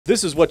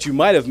This is what you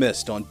might have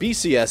missed on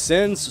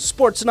BCSN's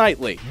Sports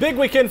Nightly. Big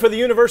weekend for the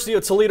University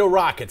of Toledo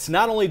Rockets.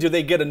 Not only do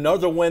they get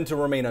another win to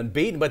remain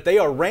unbeaten, but they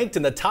are ranked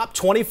in the top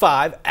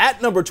 25 at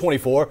number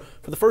 24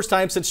 for the first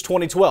time since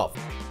 2012.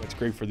 That's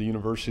great for the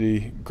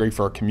university, great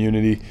for our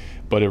community,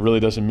 but it really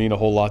doesn't mean a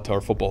whole lot to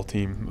our football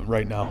team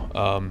right now.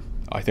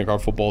 I think our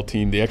football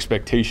team, the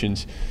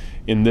expectations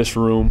in this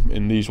room,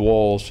 in these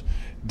walls,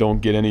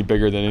 don't get any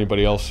bigger than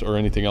anybody else or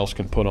anything else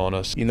can put on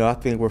us. I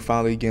think we're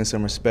finally getting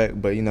some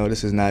respect, but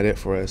this is not it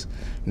for us.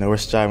 We're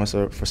striving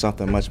for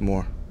something much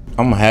more.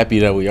 I'm happy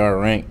that we are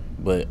ranked,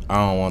 but I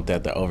don't want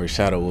that to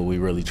overshadow what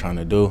we're really trying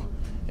to do.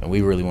 And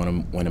we really want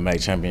to win a MAC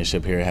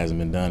championship here. It hasn't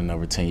been done in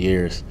over 10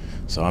 years.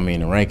 So,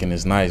 the ranking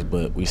is nice,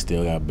 but we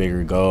still got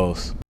bigger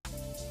goals.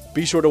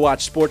 Be sure to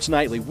watch Sports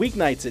Nightly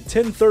weeknights at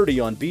 10:30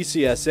 on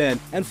BCSN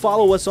and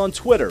follow us on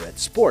Twitter at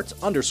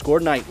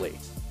 @sports_nightly.